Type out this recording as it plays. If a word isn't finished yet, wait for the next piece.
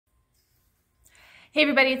Hey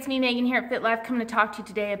everybody, it's me Megan here at Fit Life, coming to talk to you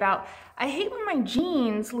today about I hate when my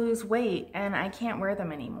jeans lose weight and I can't wear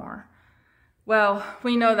them anymore. Well,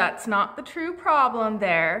 we know that's not the true problem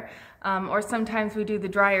there, or sometimes we do the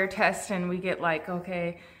dryer test and we get like,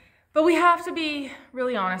 okay, but we have to be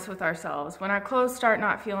really honest with ourselves. When our clothes start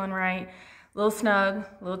not feeling right, a little snug,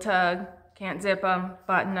 a little tug, can't zip them,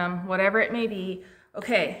 button them, whatever it may be,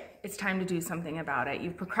 okay, it's time to do something about it.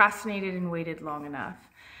 You've procrastinated and waited long enough.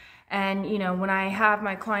 And you know, when I have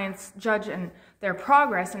my clients judge their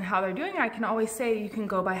progress and how they're doing, I can always say you can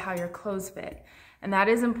go by how your clothes fit. And that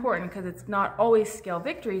is important because it's not always scale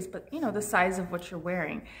victories, but you know, the size of what you're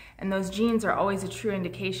wearing. And those jeans are always a true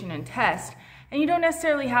indication and test. And you don't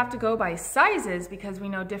necessarily have to go by sizes because we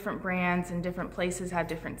know different brands and different places have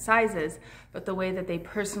different sizes, but the way that they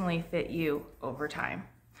personally fit you over time.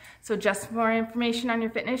 So just for more information on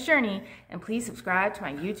your fitness journey, and please subscribe to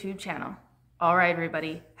my YouTube channel. All right,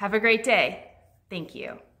 everybody, have a great day. Thank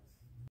you.